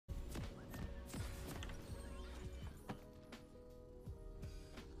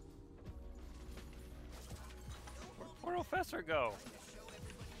Professor go?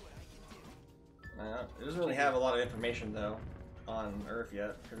 It doesn't really have a lot of information though on ARURF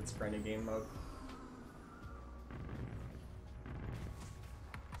yet because it's brand new game mode.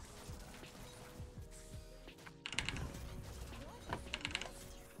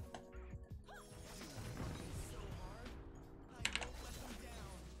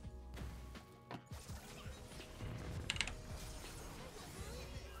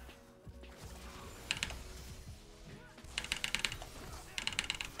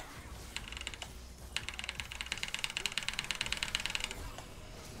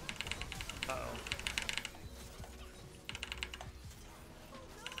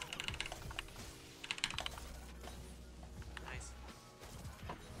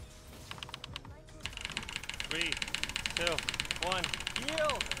 Three, two, one,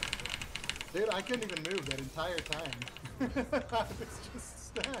 heal! Dude, I couldn't even move that entire time. I was just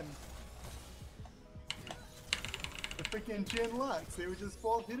stunned. The freaking Chin Lux, they were just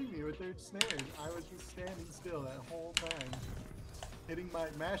both hitting me with their snares. I was just standing still that whole time.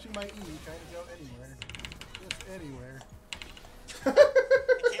 Mashing my E, trying to go anywhere. Just anywhere.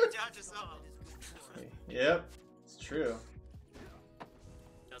 I can't dodge us all. Yep, it's true.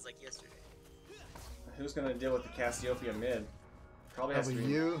 That was like yesterday. Who's gonna deal with the Cassiopeia mid? Probably has to be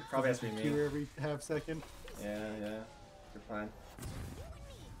you. Probably has to be me. Cure every half second. Yeah, you're fine.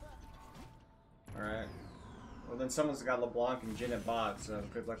 All right. Well, then someone's got LeBlanc and Jin and bot, so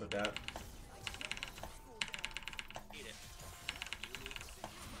good luck with that. Eat it.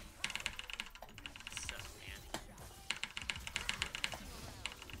 Suck, man.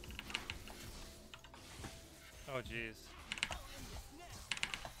 Oh jeez.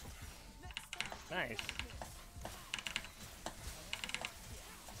 Nice.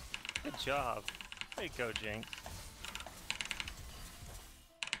 Good job. Way to go, Jinx.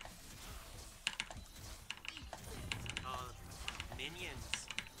 Minions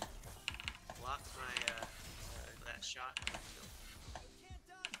blocked my that shot.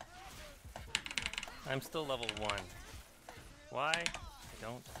 I'm still level 1. Why? I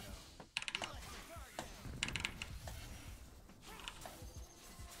don't know.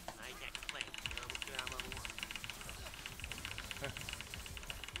 I can't complain. You know, I'm level 1.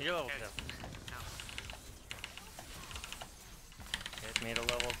 You're level Okay. 2. Get me to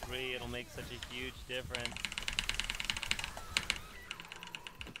level 3, it'll make such a huge difference.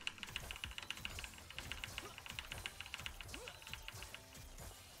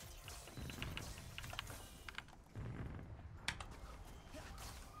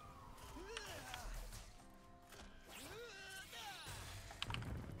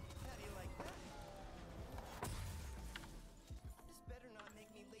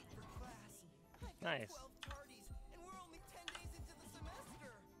 Nice.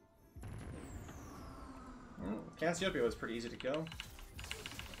 Cassiopeia was pretty easy to kill.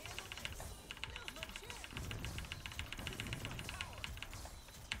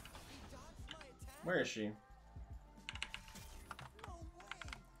 Where is she?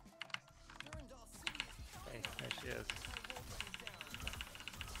 Hey, there she is.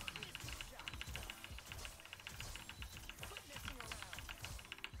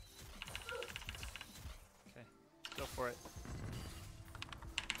 Okay, go for it.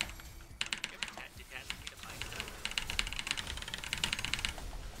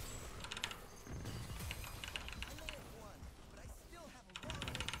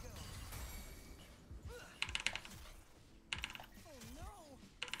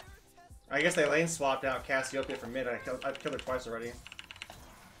 I guess they lane swapped out Cassiopeia for mid. I've killed her twice already.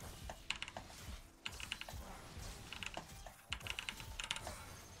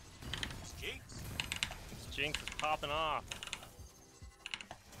 It's Jinx. This Jinx is popping off.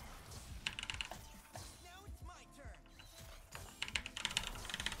 Now it's my turn.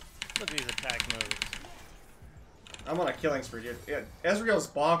 Look at these attack moves. I'm on a killing spree, dude. Yeah, Ezreal's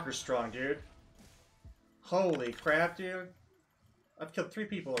bonkers strong, dude. Holy crap, dude. I've killed 3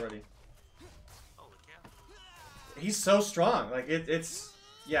 people already. Holy cow. He's so strong. Like, it's...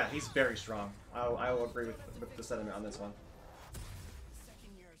 Yeah, he's very strong. I will agree with the sentiment on this one.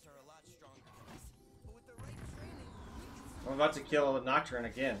 Second years are a lot stronger than us. But with the right training, I'm about to kill a Nocturne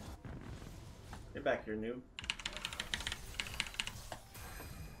again. Get back here, noob.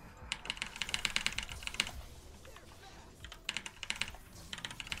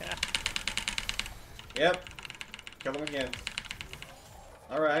 Yep. Kill him again.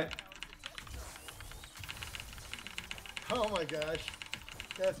 Alright. Oh my gosh.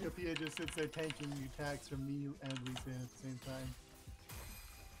 Cassiopeia just sits there tanking attacks from me and Lee Sin at the same time.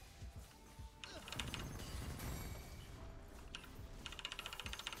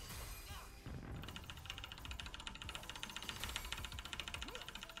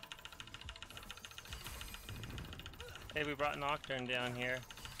 Hey, we brought Nocturne down here.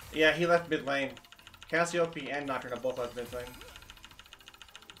 Yeah, he left mid lane. Cassiope and Nocturne have both left mid lane.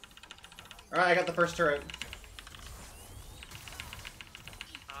 Alright, I got the first turret.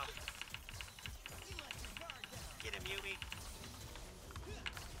 Get him, Yumi.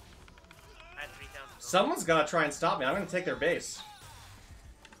 I had 3,000. Someone's gotta try and stop me. I'm gonna take their base.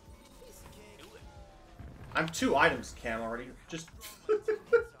 Do it. I'm 2 items, Cam, already. Just...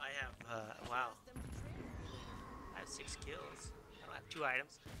 I have, wow. I have 6 kills. I don't have 2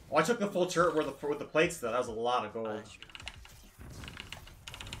 items. Oh, I took the full turret with the plates, though. That was a lot of gold. Shoot.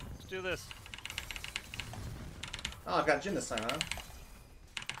 Let's do this. Oh, I've got Jin this time, huh?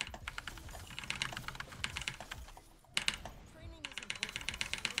 Training is important.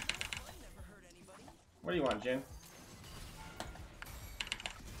 I never hurt anybody. What do you want, Jin?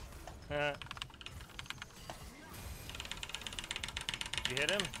 You hit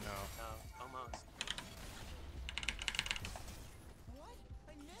him? No. No, almost. What?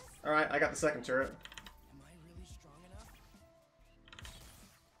 I missed? Alright, I got the second turret. Am I really strong enough?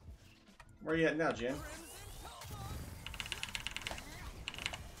 Where are you at now, Jin?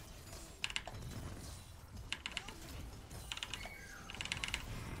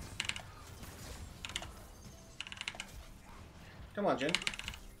 Come on, Jin.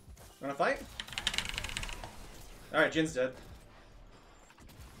 Wanna fight? Alright, Jin's dead.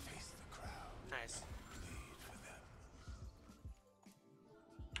 Nice.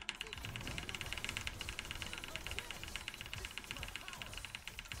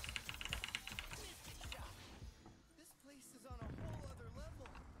 This place is on a whole other level.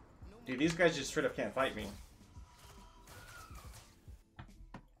 No Dude, these guys just straight up can't fight me.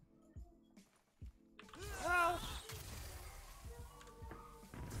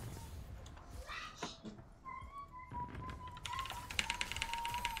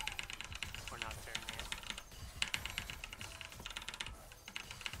 We're not fair,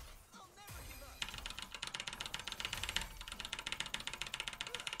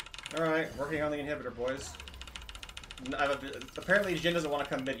 man. Alright, working on the inhibitor, boys. Apparently, Jin doesn't want to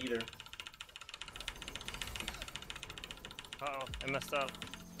come mid either. Uh-oh, I messed up.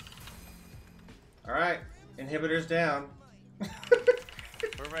 Alright, inhibitor's down.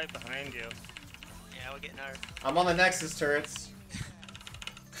 We're right behind you. Yeah, we're getting our... I'm on the Nexus turrets.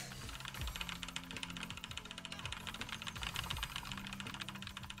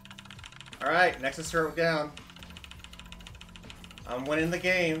 Alright, Nexus turret down. I'm winning the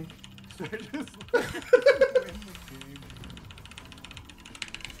game. They're just win the game.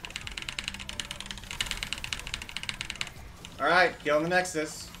 Alright, killing the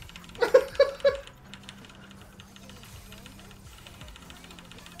Nexus.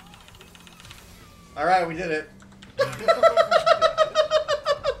 Alright, we did it.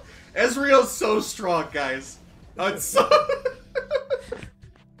 Ezreal's so strong, guys. Oh, it's so...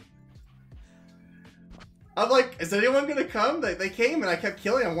 I'm like, is anyone gonna come? They came and I kept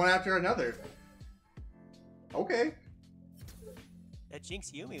killing them one after another. Okay. That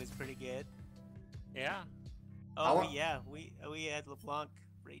Jinx Yumi was pretty good. Yeah. Oh, yeah, we had LeBlanc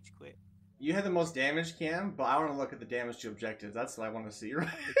rage quit. You had the most damage, Cam, but I want to look at the damage to objectives. That's what I want to see, right?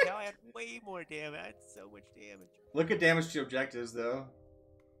 The cow had way more damage. I had so much damage. Look at damage to objectives, though.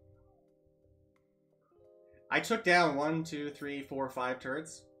 I took down 1, 2, 3, 4, 5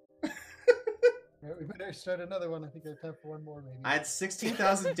 turrets. Yeah, we better start another one. I think I have time for one more, maybe. I had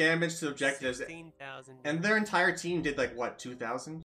 16,000 damage to objectives, 16,000. and their entire team did like what, 2,000?